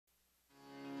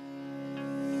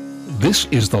This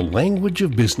is The Language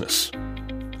of Business,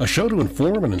 a show to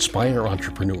inform and inspire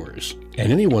entrepreneurs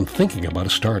and anyone thinking about a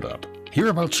startup. Hear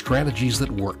about strategies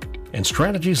that work and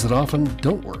strategies that often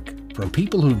don't work from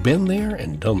people who've been there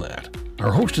and done that.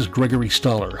 Our host is Gregory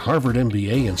Stoller, Harvard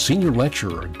MBA and Senior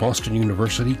Lecturer at Boston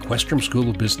University Questrom School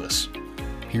of Business.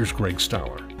 Here's Greg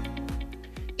Stoller.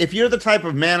 If you're the type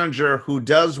of manager who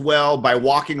does well by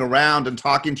walking around and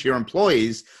talking to your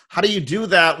employees, how do you do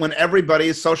that when everybody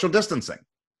is social distancing?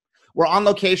 We're on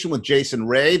location with Jason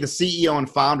Ray, the CEO and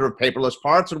founder of Paperless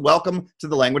Parts, and welcome to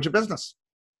The Language of Business.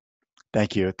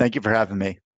 Thank you. Thank you for having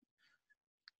me.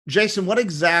 Jason, what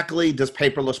exactly does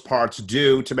Paperless Parts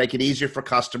do to make it easier for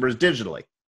customers digitally?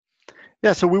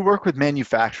 Yeah, so we work with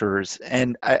manufacturers,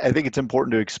 and I think it's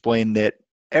important to explain that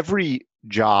every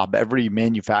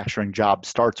manufacturing job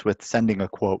starts with sending a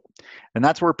quote. And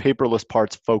that's where Paperless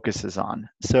Parts focuses on.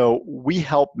 So we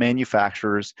help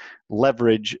manufacturers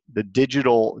leverage the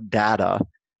digital data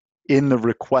in the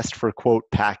request for quote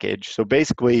package. So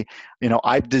basically,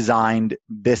 I've designed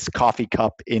this coffee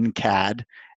cup in CAD,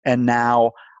 and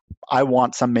now I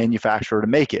want some manufacturer to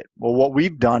make it. Well, what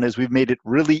we've done is we've made it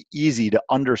really easy to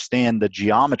understand the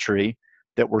geometry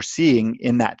that we're seeing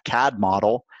in that CAD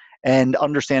model and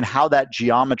understand how that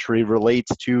geometry relates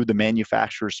to the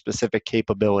manufacturer's specific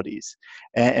capabilities.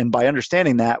 And by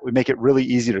understanding that, we make it really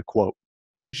easy to quote.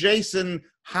 Jason,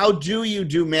 how do you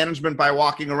do management by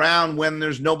walking around when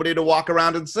there's nobody to walk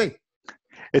around and see?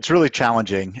 It's really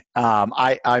challenging.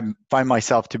 I find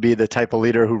myself to be the type of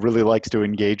leader who really likes to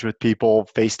engage with people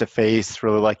face-to-face,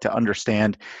 really like to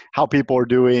understand how people are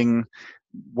doing,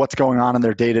 what's going on in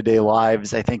their day-to-day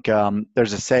lives. I think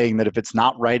there's a saying that if it's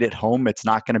not right at home, it's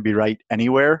not going to be right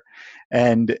anywhere.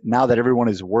 And now that everyone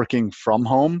is working from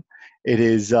home,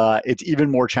 it's even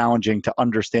more challenging to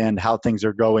understand how things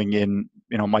are going in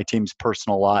my team's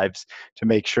personal lives to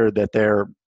make sure that they're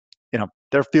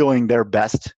feeling their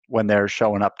best when they're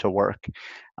showing up to work.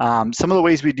 Some of the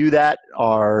ways we do that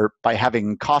are by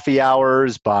having coffee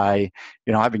hours, by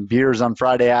having beers on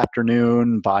Friday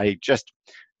afternoon, by just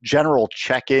general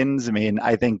check-ins.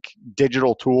 I think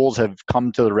digital tools have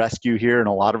come to the rescue here in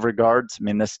a lot of regards.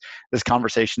 This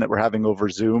conversation that we're having over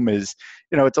Zoom is,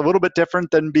 it's a little bit different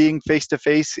than being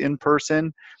face-to-face in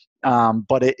person,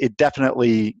 but it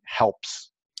definitely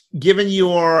helps. Given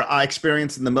your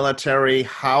experience in the military,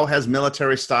 how has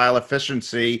military-style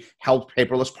efficiency helped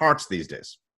Paperless Parts these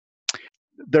days?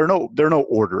 There are no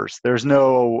orders. There's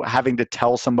no having to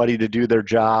tell somebody to do their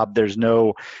job. There's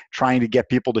no trying to get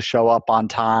people to show up on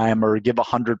time or give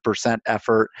 100%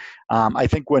 effort. I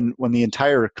think when the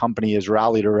entire company is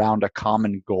rallied around a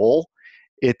common goal,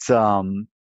 it's a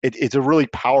really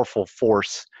powerful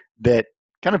force that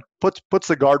kind of puts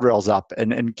the guardrails up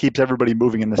and keeps everybody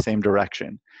moving in the same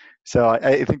direction. So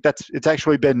I think it's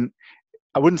actually been,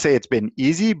 I wouldn't say it's been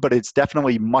easy, but it's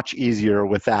definitely much easier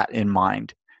with that in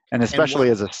mind. And especially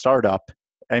as a startup,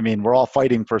 we're all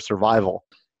fighting for survival.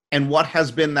 And what has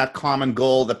been that common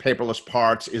goal that Paperless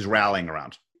Parts is rallying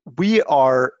around? We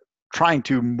are trying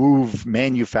to move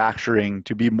manufacturing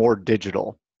to be more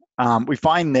digital. We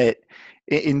find that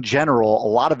in general, a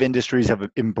lot of industries have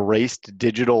embraced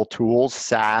digital tools,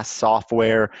 SaaS,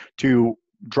 software, to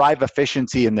drive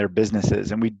efficiency in their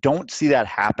businesses. And we don't see that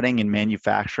happening in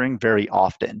manufacturing very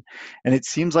often. And it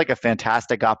seems like a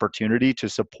fantastic opportunity to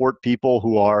support people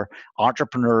who are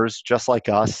entrepreneurs just like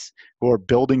us, who are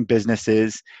building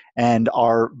businesses and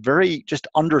are very just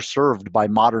underserved by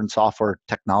modern software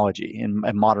technology and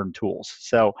modern tools.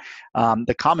 So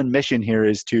the common mission here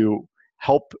is to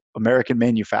help American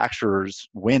manufacturers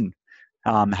win,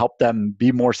 help them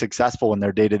be more successful in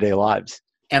their day-to-day lives.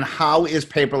 And how is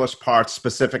Paperless Parts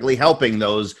specifically helping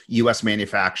those U.S.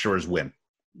 manufacturers win?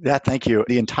 Yeah, thank you.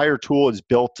 The entire tool is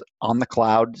built on the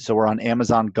cloud. So we're on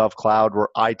Amazon GovCloud. We're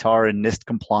ITAR and NIST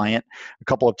compliant, a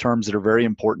couple of terms that are very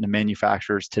important to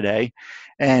manufacturers today.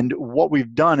 And what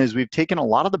we've done is we've taken a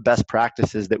lot of the best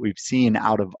practices that we've seen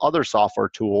out of other software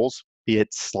tools, be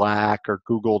it Slack or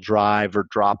Google Drive or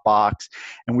Dropbox,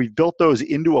 and we've built those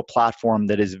into a platform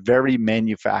that is very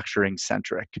manufacturing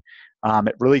centric.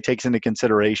 It really takes into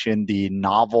consideration the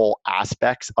novel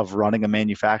aspects of running a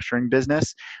manufacturing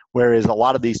business, whereas a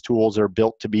lot of these tools are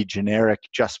built to be generic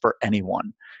just for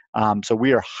anyone. So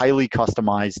we are highly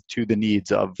customized to the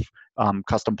needs of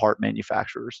custom part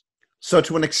manufacturers. So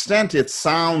to an extent, it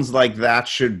sounds like that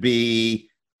should be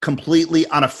completely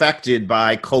unaffected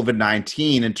by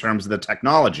COVID-19 in terms of the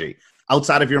technology.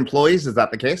 Outside of your employees, is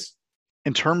that the case?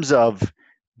 In terms of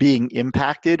being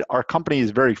impacted, our company is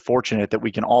very fortunate that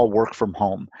we can all work from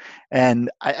home.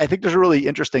 And I think there's a really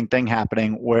interesting thing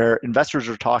happening where investors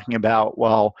are talking about,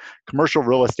 well, commercial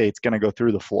real estate's going to go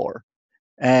through the floor.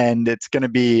 and it's going to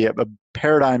be a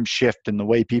paradigm shift in the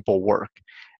way people work.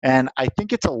 And I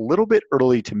think it's a little bit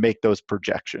early to make those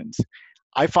projections.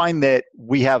 I find that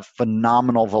we have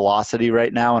phenomenal velocity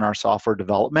right now in our software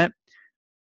development,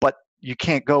 but you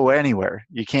can't go anywhere.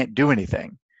 You can't do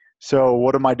anything. So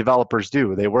what do my developers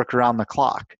do? They work around the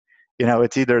clock.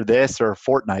 It's either this or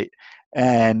Fortnite.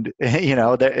 And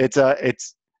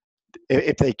it's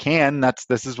if they can,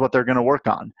 this is what they're going to work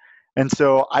on. And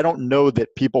so I don't know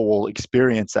that people will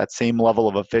experience that same level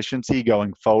of efficiency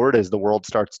going forward as the world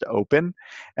starts to open.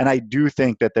 And I do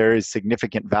think that there is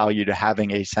significant value to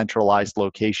having a centralized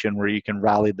location where you can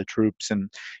rally the troops and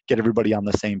get everybody on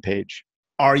the same page.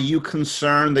 Are you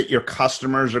concerned that your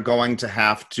customers are going to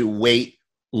have to wait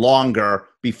longer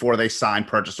before they sign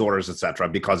purchase orders, et cetera,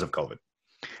 because of COVID?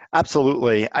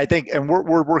 Absolutely. I think, and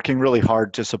we're working really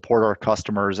hard to support our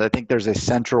customers. I think there's a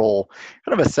central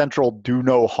do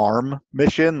no harm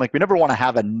mission. Like, we never want to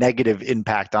have a negative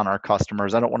impact on our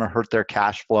customers. I don't want to hurt their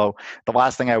cash flow. The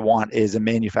last thing I want is a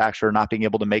manufacturer not being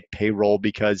able to make payroll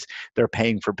because they're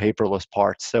paying for paperless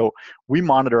parts. So we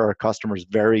monitor our customers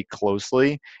very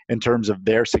closely in terms of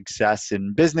their success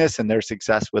in business and their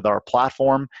success with our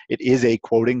platform. It is a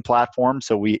quoting platform,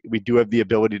 so we do have the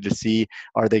ability to see,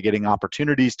 are they getting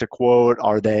opportunities to quote?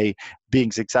 Are they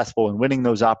being successful in winning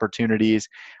those opportunities?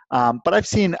 But I've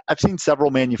seen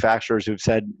several manufacturers who've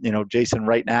said, Jason,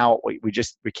 right now we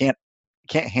can't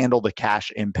handle the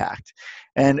cash impact.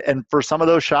 And for some of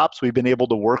those shops, we've been able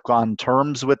to work on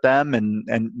terms with them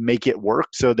and make it work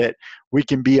so that we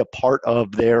can be a part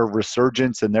of their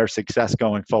resurgence and their success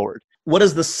going forward. What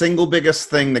is the single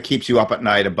biggest thing that keeps you up at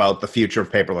night about the future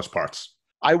of paperless parts?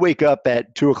 I wake up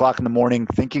at 2:00 in the morning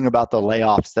thinking about the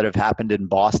layoffs that have happened in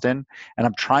Boston, and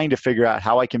I'm trying to figure out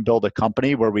how I can build a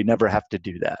company where we never have to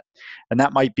do that. And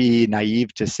that might be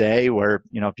naive to say, where,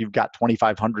 if you've got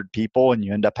 2,500 people and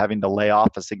you end up having to lay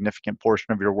off a significant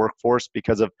portion of your workforce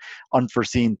because of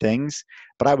unforeseen things.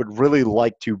 But I would really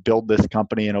like to build this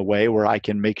company in a way where I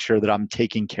can make sure that I'm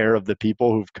taking care of the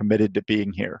people who've committed to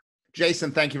being here.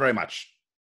 Jason, thank you very much.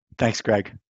 Thanks,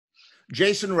 Greg.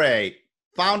 Jason Ray,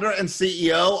 founder and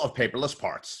CEO of Paperless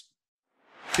Parts.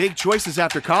 Big choices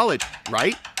after college,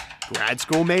 right? Grad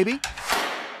school, maybe?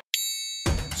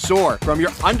 Soar from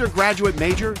your undergraduate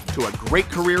major to a great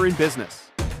career in business.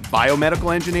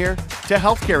 Biomedical engineer to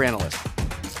healthcare analyst.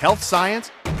 Health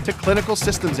science to clinical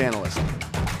systems analyst.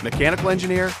 Mechanical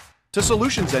engineer to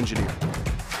solutions engineer.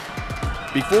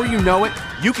 Before you know it,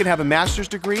 you can have a master's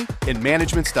degree in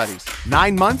management studies.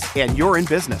 9 months and you're in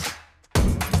business.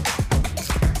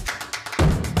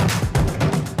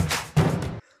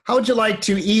 How would you like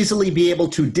to easily be able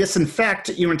to disinfect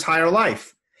your entire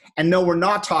life? And no, we're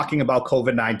not talking about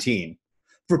COVID-19.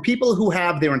 For people who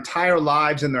have their entire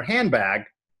lives in their handbag,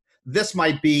 this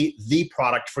might be the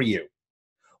product for you.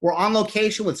 We're on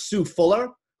location with Sue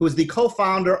Fuller, who is the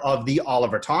co-founder of the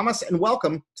Oliver Thomas, and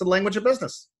welcome to the Language of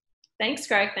Business. Thanks,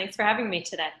 Greg. Thanks for having me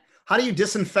today. How do you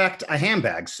disinfect a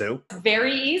handbag, Sue?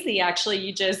 Very easy, actually.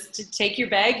 You just take your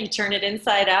bag, you turn it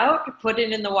inside out, put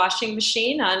it in the washing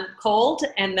machine on cold,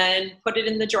 and then put it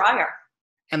in the dryer.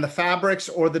 And the fabrics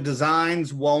or the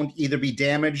designs won't either be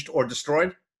damaged or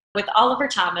destroyed? With Oliver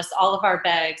Thomas, all of our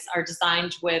bags are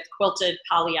designed with quilted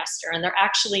polyester, and they're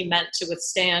actually meant to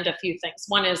withstand a few things.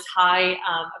 One is high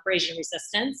abrasion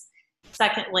resistance.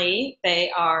 Secondly,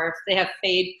 they have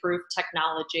fade-proof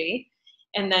technology.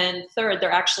 And then third, they're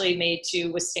actually made to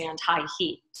withstand high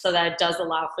heat. So that does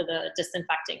allow for the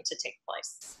disinfecting to take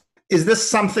place. Is this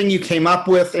something you came up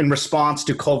with in response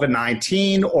to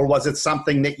COVID-19, or was it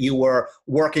something that you were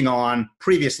working on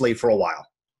previously for a while?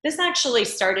 This actually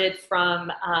started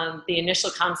from the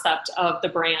initial concept of the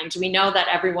brand. We know that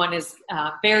everyone is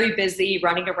very busy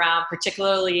running around,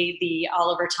 particularly the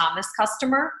Oliver Thomas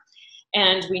customer.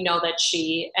 And we know that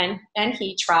she and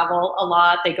he travel a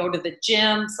lot. They go to the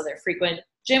gym, so they're frequent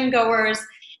gym goers.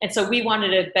 And so we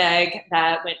wanted a bag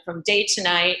that went from day to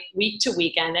night, week to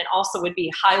weekend, and also would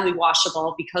be highly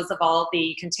washable because of all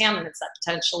the contaminants that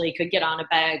potentially could get on a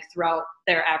bag throughout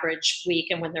their average week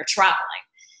and when they're traveling.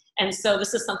 And so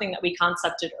this is something that we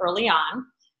concepted early on.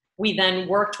 We then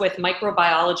worked with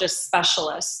microbiologist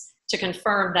specialists to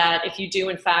confirm that if you do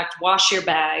in fact wash your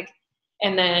bag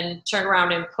and then turn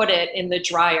around and put it in the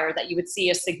dryer, that you would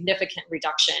see a significant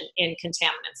reduction in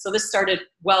contaminants. So this started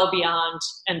well beyond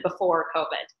and before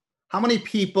COVID. How many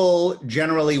people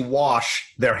generally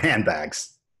wash their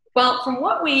handbags? Well, from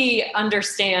what we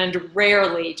understand,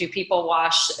 rarely do people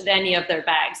wash any of their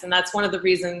bags. And that's one of the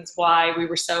reasons why we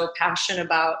were so passionate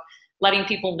about letting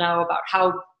people know about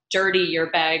how dirty your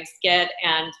bags get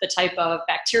and the type of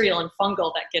bacterial and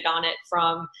fungal that get on it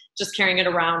from just carrying it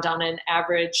around on an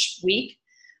average week.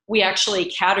 we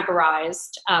actually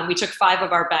categorized, we took 5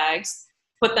 of our bags,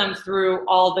 put them through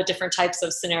all the different types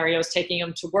of scenarios, taking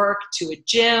them to work, to a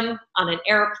gym, on an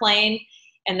airplane.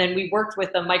 And then we worked with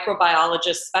a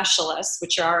microbiologist specialist,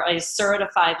 which are a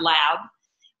certified lab,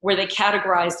 where they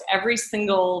categorized every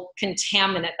single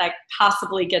contaminant that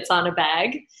possibly gets on a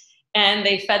bag. And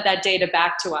they fed that data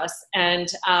back to us.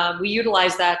 And we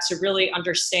utilized that to really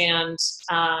understand,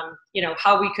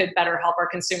 how we could better help our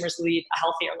consumers lead a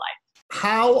healthier life.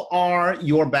 How are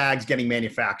your bags getting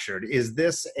manufactured? Is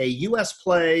this a US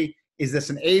play? Is this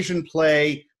an Asian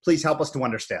play? Please help us to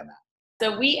understand that.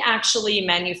 So we actually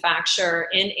manufacture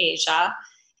in Asia,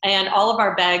 and all of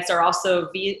our bags are also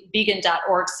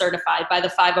vegan.org certified by the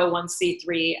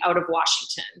 501c3 out of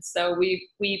Washington. So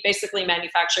we basically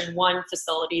manufacture in one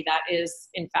facility that is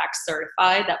in fact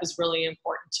certified. That was really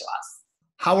important to us.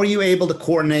 How are you able to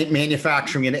coordinate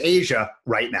manufacturing in Asia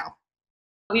right now?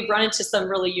 We've run into some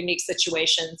really unique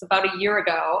situations. About a year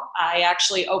ago, I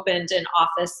actually opened an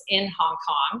office in Hong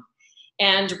Kong.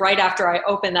 And right after I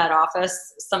opened that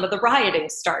office, some of the rioting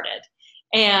started.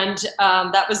 And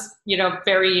that was,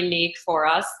 very unique for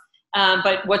us.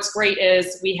 But what's great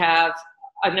is we have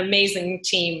an amazing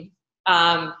team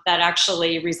that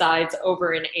actually resides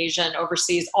over in Asia and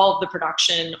oversees all of the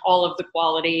production, all of the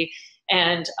quality,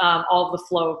 and all of the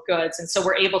flow of goods. And so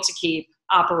we're able to keep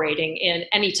operating in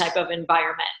any type of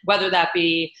environment, whether that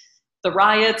be the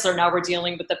riots or now we're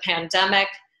dealing with the pandemic,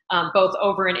 both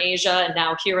over in Asia and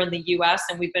now here in the US.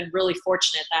 And we've been really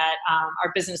fortunate that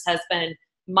our business has been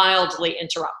mildly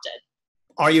interrupted.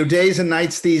 Are your days and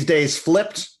nights these days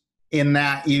flipped in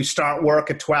that you start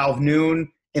work at 12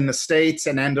 noon in the States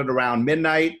and end at around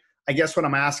midnight? I guess what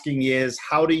I'm asking is,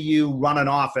 how do you run an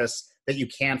office that you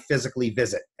can't physically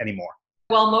visit anymore?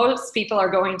 Well, most people are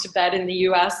going to bed in the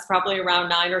US probably around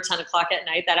 9 or 10 o'clock at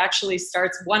night. That actually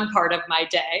starts one part of my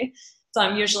day. So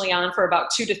I'm usually on for about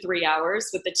 2 to 3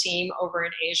 hours with the team over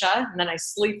in Asia. And then I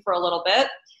sleep for a little bit.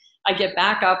 I get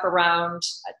back up around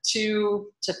 2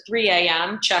 to 3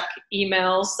 a.m., check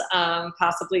emails,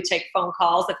 possibly take phone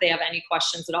calls if they have any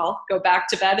questions at all, go back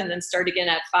to bed and then start again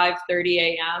at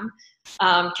 5:30 a.m.,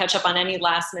 catch up on any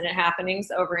last minute happenings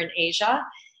over in Asia.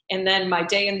 And then my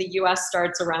day in the US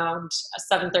starts around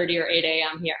 7:30 or 8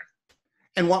 a.m. here.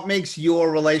 And what makes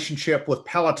your relationship with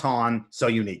Peloton so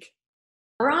unique?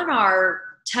 We're on our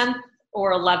 10th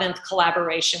or 11th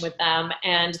collaboration with them,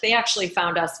 and they actually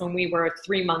found us when we were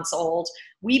 3 months old.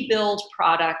 We build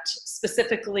product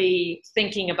specifically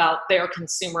thinking about their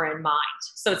consumer in mind.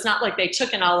 So it's not like they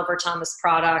took an Oliver Thomas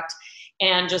product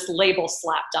and just label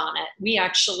slapped on it. We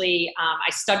actually, I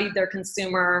studied their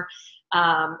consumer,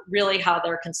 really how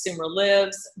their consumer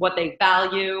lives, what they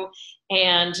value.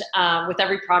 And with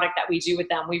every product that we do with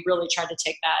them, we really try to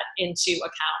take that into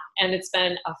account. And it's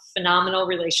been a phenomenal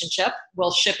relationship.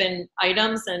 We'll ship in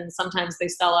items and sometimes they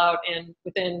sell out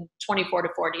within 24 to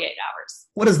 48 hours.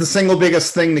 What is the single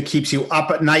biggest thing that keeps you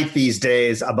up at night these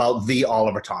days about the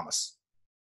Oliver Thomas?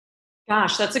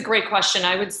 Gosh, that's a great question.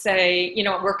 I would say,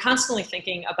 we're constantly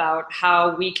thinking about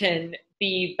how we can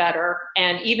be better.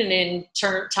 And even in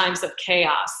times of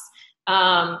chaos,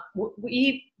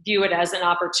 we view it as an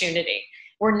opportunity.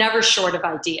 We're never short of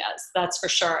ideas, that's for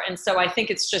sure. And so I think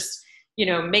it's just,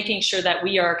 making sure that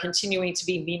we are continuing to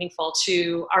be meaningful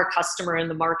to our customer in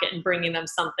the market and bringing them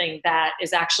something that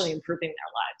is actually improving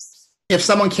their lives. If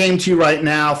someone came to you right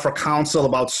now for counsel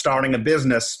about starting a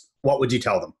business, what would you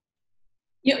tell them?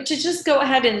 To just go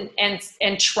ahead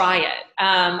and try it.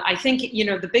 I think,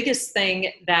 the biggest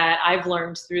thing that I've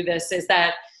learned through this is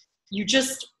that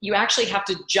you actually have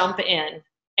to jump in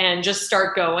and just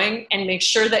start going and make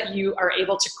sure that you are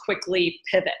able to quickly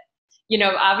pivot.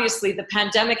 Obviously the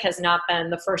pandemic has not been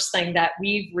the first thing that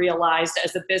we've realized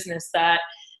as a business that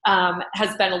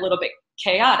has been a little bit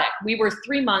chaotic. We were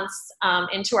 3 months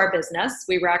into our business.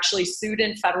 We were actually sued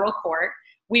in federal court.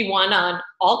 We won on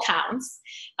all counts.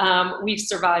 We've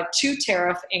survived 2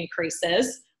 tariff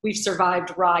increases. We've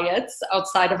survived riots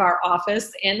outside of our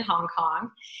office in Hong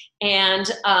Kong. And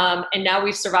now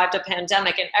we've survived a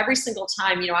pandemic. And every single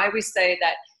time, I always say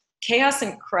that chaos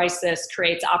and crisis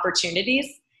creates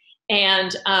opportunities.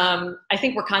 And I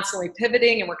think we're constantly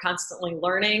pivoting and we're constantly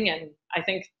learning. And I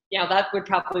think, that would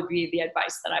probably be the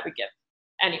advice that I would give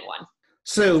anyone.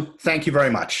 Sue, thank you very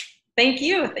much. Thank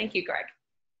you. Thank you, Greg.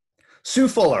 Sue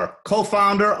Fuller,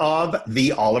 co-founder of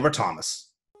The Oliver Thomas.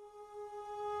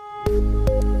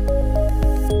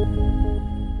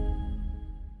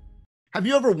 Have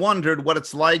you ever wondered what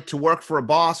it's like to work for a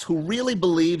boss who really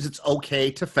believes it's okay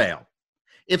to fail?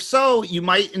 If so, you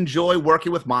might enjoy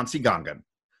working with Manasi Gangan.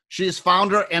 She is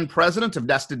founder and president of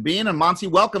Nested Bean. And Manasi,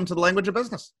 welcome to the Language of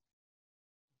Business.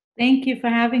 Thank you for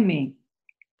having me.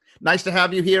 Nice to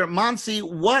have you here. Manasi,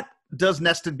 what does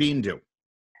Nested Bean do?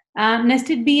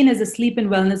 Nested Bean is a sleep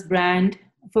and wellness brand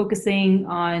focusing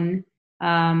on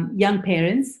young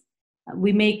parents.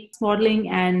 We make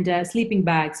swaddling and sleeping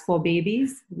bags for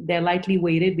babies. They're lightly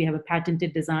weighted. We have a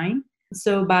patented design.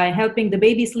 So by helping the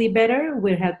baby sleep better,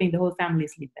 we're helping the whole family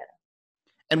sleep better.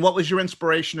 And what was your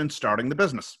inspiration in starting the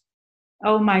business?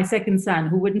 Oh, my second son,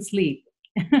 who wouldn't sleep.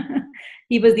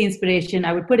 He was the inspiration.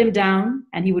 I would put him down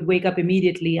and he would wake up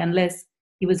immediately unless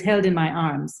he was held in my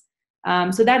arms.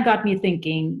 So that got me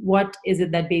thinking, what is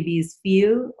it that babies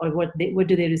feel, or what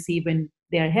do they receive when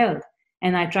they are held?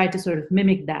 And I tried to sort of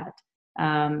mimic that.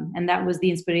 And that was the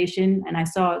inspiration. And I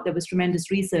saw there was tremendous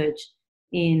research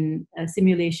in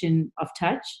simulation of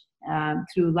touch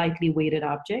through lightly weighted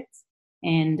objects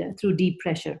and through deep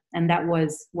pressure. And that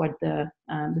was what the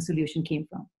solution came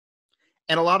from.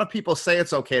 And a lot of people say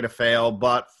it's okay to fail,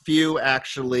 but few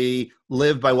actually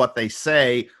live by what they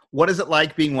say. What is it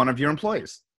like being one of your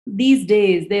employees? These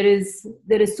days, there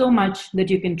is so much that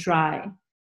you can try.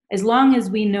 As long as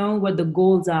we know what the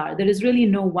goals are, there is really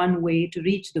no one way to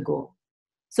reach the goal.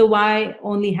 So why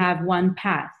only have one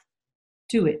path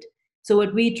to it? So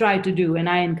what we try to do, and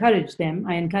I encourage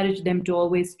them to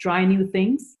always try new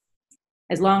things,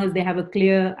 as long as they have a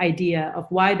clear idea of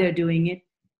why they're doing it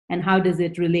and how does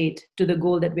it relate to the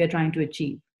goal that we're trying to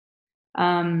achieve.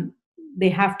 They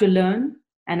have to learn,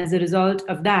 and as a result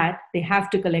of that, they have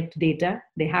to collect data,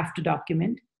 they have to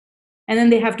document, and then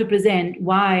they have to present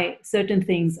why certain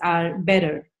things are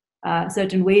better,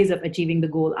 certain ways of achieving the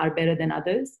goal are better than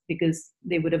others, because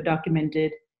they would have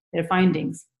documented their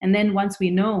findings. And then once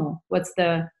we know what's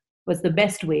the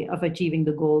best way of achieving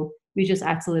the goal, we just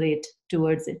accelerate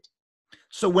towards it.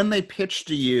 So when they pitch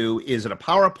to you, is it a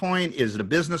PowerPoint? Is it a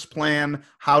business plan?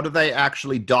 How do they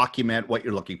actually document what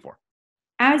you're looking for?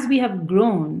 As we have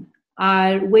grown,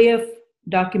 our way of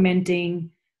documenting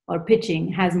or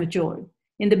pitching has matured.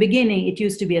 In the beginning, it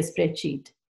used to be a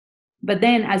spreadsheet. But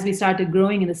then as we started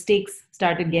growing and the stakes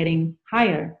started getting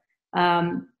higher,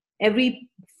 every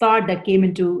thought that came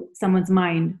into someone's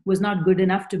mind was not good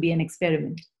enough to be an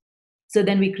experiment. So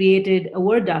then we created a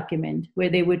Word document where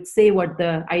they would say what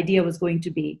the idea was going to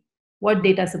be, what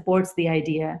data supports the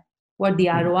idea, what the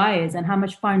ROI is, and how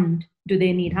much fund do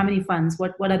they need, how many funds,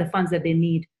 what are the funds that they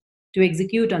need to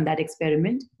execute on that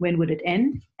experiment, when would it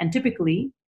end? And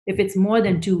typically, if it's more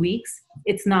than 2 weeks,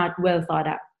 it's not well thought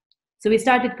out. So we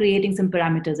started creating some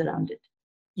parameters around it.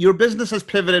 Your business has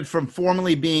pivoted from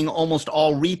formerly being almost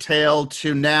all retail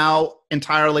to now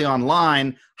entirely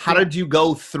online. How did you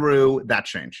go through that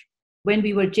change? When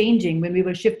we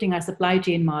were shifting our supply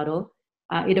chain model,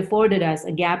 it afforded us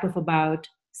a gap of about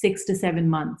 6 to 7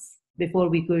 months before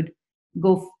we could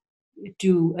go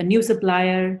to a new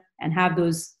supplier and have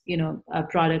those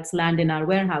products land in our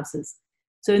warehouses.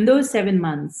 So in those 7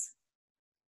 months,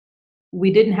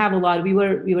 we didn't have a lot. We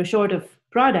were short of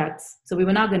products, so we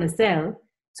were not going to sell.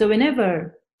 So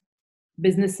whenever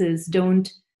businesses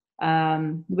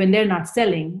when they're not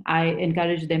selling, I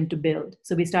encourage them to build.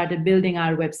 So we started building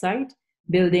our website,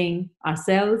 building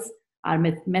ourselves, our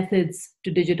methods to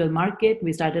digital market.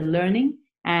 We started learning.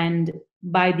 And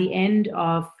by the end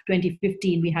of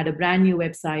 2015, we had a brand new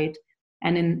website.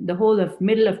 And in the whole of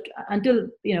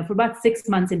for about 6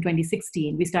 months in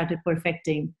 2016, we started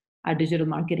perfecting our digital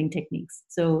marketing techniques.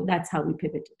 So that's how we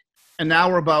pivoted. And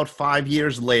now we're about 5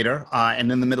 years later,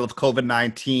 and in the middle of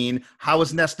COVID-19. How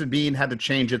has Nested Bean had to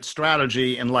change its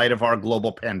strategy in light of our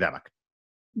global pandemic?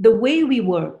 The way we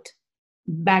worked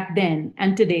back then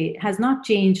and today has not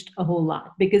changed a whole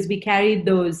lot, because we carried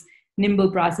those nimble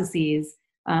processes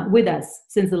with us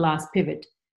since the last pivot.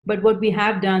 But what we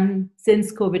have done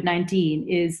since COVID-19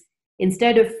 is,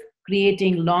 instead of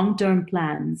creating long-term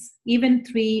plans, even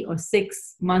 3 or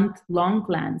 6 month long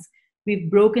plans,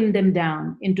 we've broken them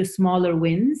down into smaller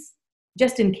wins,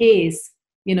 just in case,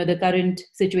 the current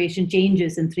situation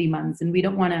changes in 3 months, and we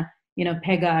don't want to,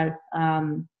 peg our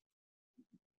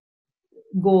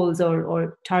goals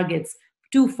or targets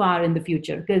too far in the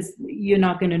future, because you're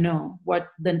not going to know what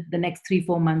the next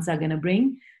 3-4 months are going to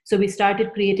bring. So we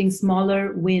started creating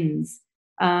smaller wins.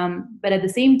 But at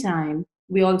the same time,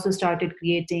 we also started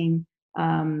creating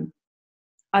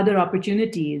other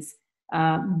opportunities,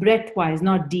 breadth-wise,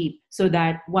 not deep, so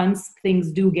that once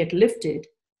things do get lifted,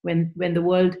 when the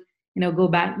world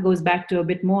goes back to a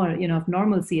bit more of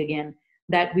normalcy again,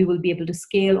 that we will be able to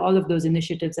scale all of those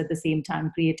initiatives at the same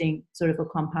time, creating sort of a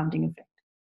compounding effect.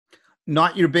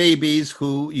 Not your babies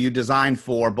who you designed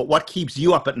for, but what keeps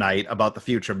you up at night about the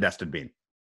future of Nested Bean?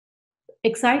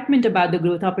 Excitement about the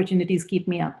growth opportunities keep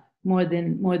me up more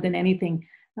than anything.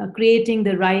 creating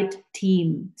the right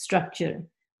team structure.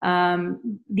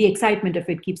 The excitement of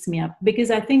it keeps me up,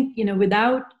 because I think,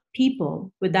 without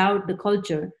people, without the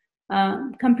culture,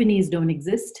 companies don't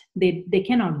exist. They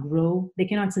cannot grow. They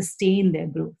cannot sustain their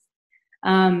growth.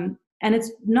 And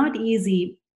it's not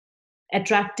easy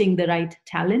attracting the right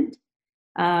talent,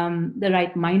 the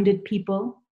right-minded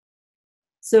people.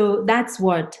 So that's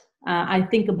what I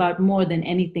think about more than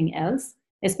anything else,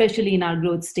 especially in our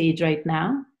growth stage right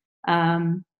now.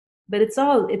 But it's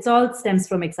all stems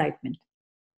from excitement.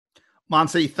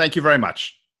 Manasi, thank you very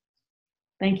much.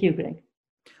 Thank you, Greg.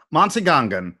 Manasi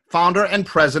Gangan, founder and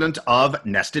president of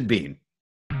Nested Bean.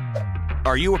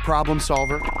 Are you a problem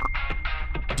solver?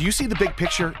 Do you see the big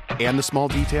picture and the small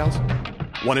details?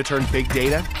 Want to turn big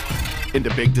data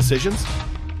into big decisions?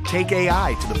 Take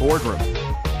AI to the boardroom.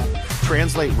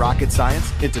 Translate rocket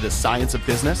science into the science of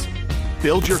business?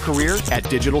 Build your career at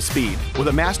digital speed with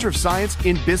a Master of Science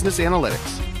in Business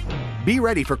Analytics. Be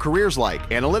ready for careers like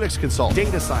analytics consultant,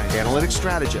 data science, analytics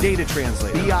strategist, data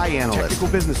translator, BI analyst, technical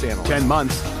business analyst. 10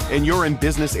 months and you're in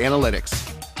business analytics.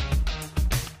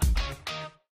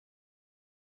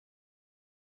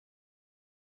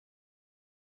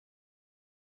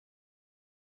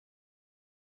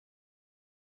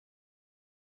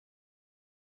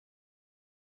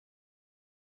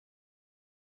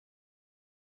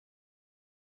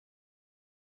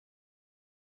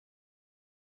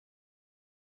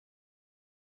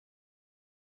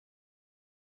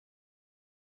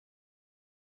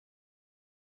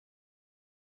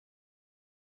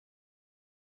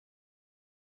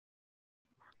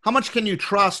 How much can you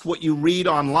trust what you read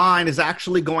online is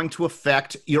actually going to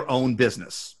affect your own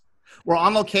business? We're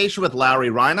on location with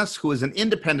Larry Reins, who is an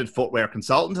independent footwear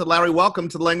consultant. And Larry, welcome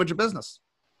to the Language of Business.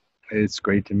 It's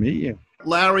great to meet you.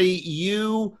 Larry,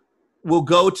 you will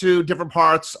go to different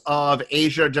parts of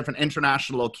Asia, different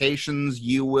international locations.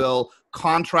 You will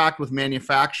contract with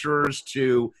manufacturers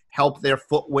to help their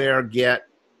footwear get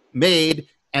made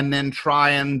and then try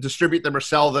and distribute them or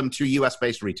sell them to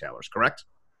US-based retailers, correct?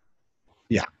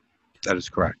 Yeah, that is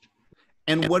correct.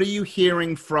 And what are you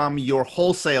hearing from your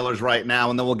wholesalers right now?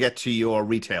 And then we'll get to your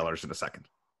retailers in a second.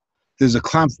 There's a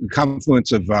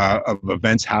confluence of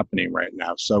events happening right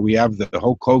now. So we have the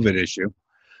whole COVID issue,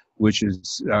 which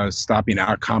is stopping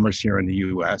our commerce here in the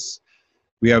U.S.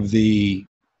 We have the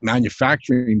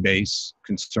manufacturing base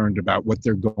concerned about what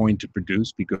they're going to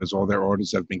produce because all their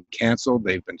orders have been canceled,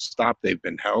 they've been stopped, they've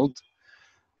been held.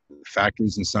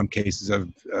 Factories in some cases have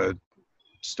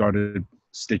started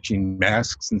stitching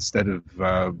masks instead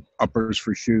of uppers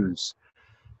for shoes.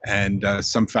 And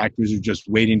some factories are just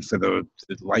waiting for the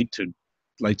light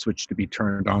switch to be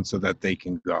turned on so that they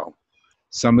can go.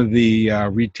 Some of the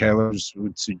retailers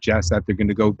would suggest that they're going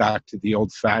to go back to the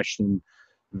old-fashioned,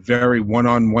 very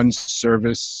one-on-one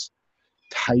service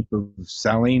type of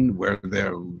selling where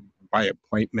they'll, by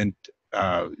appointment,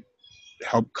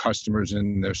 help customers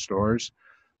in their stores.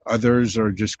 Others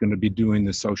are just going to be doing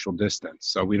the social distance.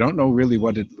 So we don't know really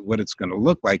what it's going to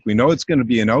look like. We know it's going to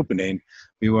be an opening.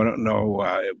 We don't know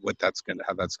how that's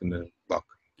going to look.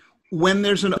 When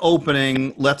there's an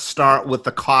opening, let's start with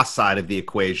the cost side of the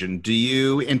equation. Do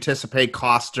you anticipate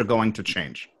costs are going to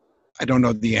change? I don't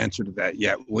know the answer to that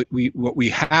yet. What we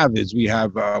have is we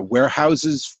have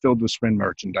warehouses filled with spring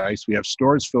merchandise. We have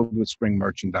stores filled with spring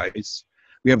merchandise.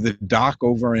 We have the dock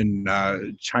over in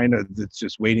China that's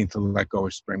just waiting to let go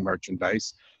of spring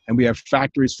merchandise. And we have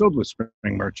factories filled with spring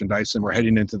merchandise, and we're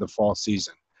heading into the fall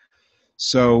season.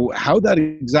 So how that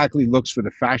exactly looks for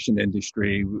the fashion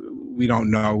industry, we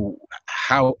don't know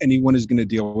how anyone is going to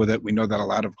deal with it. We know that a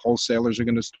lot of wholesalers are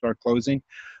going to start closing.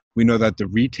 We know that the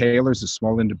retailers, the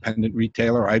small independent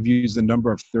retailer, I've used the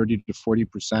number of 30 to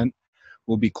 40%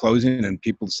 will be closing. And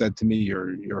people said to me,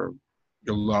 you're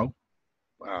low.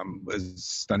 As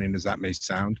stunning as that may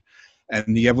sound.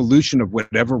 And the evolution of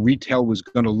whatever retail was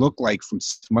going to look like from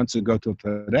 6 months ago till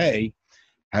today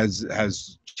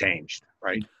has changed,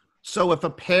 right? So if a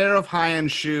pair of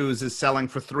high-end shoes is selling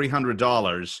for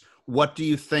 $300, what do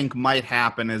you think might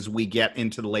happen as we get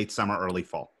into the late summer, early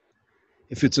fall?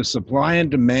 If it's a supply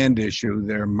and demand issue,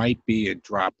 there might be a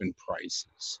drop in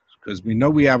prices because we know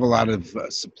we have a lot of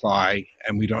supply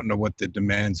and we don't know what the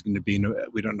demand's going to be.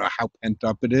 We don't know how pent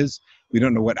up it is. We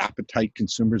don't know what appetite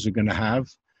consumers are going to have.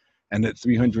 And at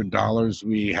 $300,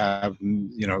 we have,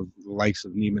 the likes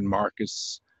of Neiman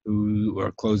Marcus who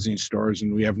are closing stores,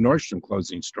 and we have Nordstrom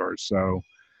closing stores. So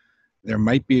there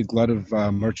might be a glut of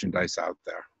merchandise out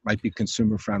there. Might be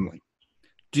consumer friendly.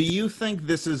 Do you think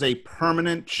this is a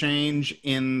permanent change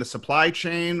in the supply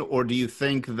chain, or do you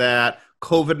think that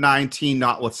COVID-19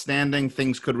 notwithstanding,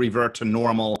 things could revert to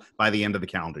normal by the end of the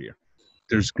calendar year?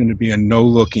 there's going to be a no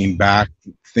looking back.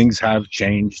 Things have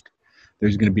changed.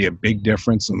 There's going to be a big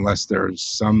difference unless there's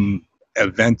some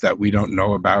event that we don't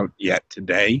know about yet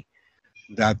today,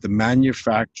 that the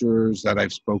manufacturers that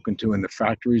I've spoken to in the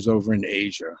factories over in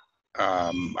Asia,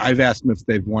 I've asked them if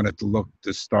they've wanted to look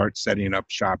to start setting up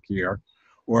shop here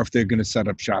or if they're going to set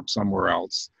up shop somewhere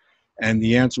else. And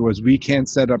the answer was, we can't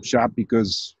set up shop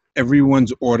because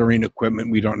everyone's ordering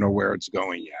equipment. We don't know where it's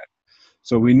going yet.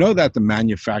 So we know that the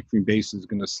manufacturing base is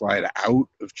going to slide out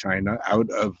of China, out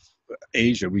of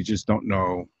Asia. We just don't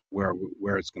know where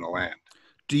it's going to land.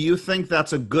 Do you think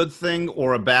that's a good thing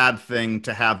or a bad thing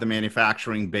to have the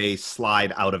manufacturing base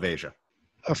slide out of Asia?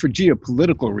 For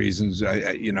geopolitical reasons,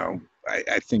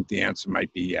 I think the answer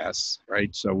might be yes,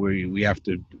 right? So we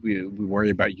worry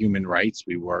about human rights.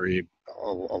 We worry a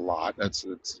lot.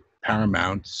 It's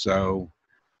paramount. So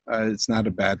it's not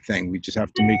a bad thing. We just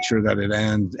have to make sure that it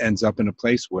ends up in a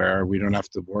place where we don't have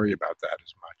to worry about that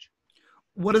as much.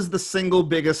 What is the single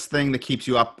biggest thing that keeps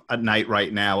you up at night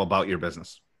right now about your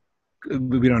business?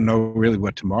 We don't know really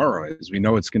what tomorrow is. We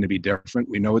know it's going to be different.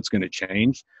 We know it's going to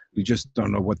change. We just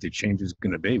don't know what the change is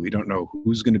going to be. We don't know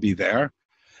who's going to be there.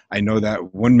 I know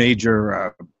that one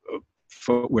major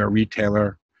footwear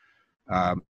retailer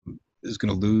is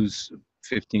going to lose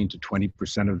 15 to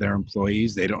 20% of their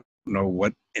employees. They don't know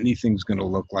what anything's going to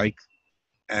look like.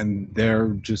 And they're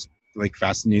just like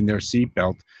fastening their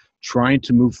seatbelt, trying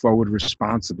to move forward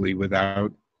responsibly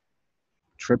without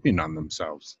tripping on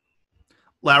themselves.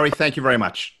 Larry, thank you very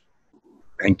much.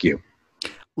 Thank you.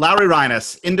 Larry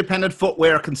Reins, independent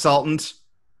footwear consultant,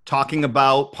 talking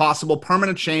about possible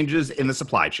permanent changes in the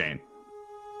supply chain.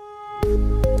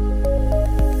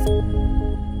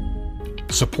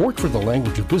 Support for The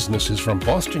Language of Business is from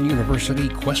Boston University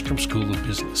Questrom School of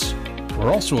Business.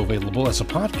 We're also available as a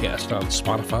podcast on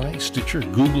Spotify, Stitcher,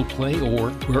 Google Play, or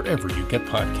wherever you get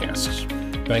podcasts.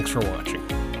 Thanks for watching.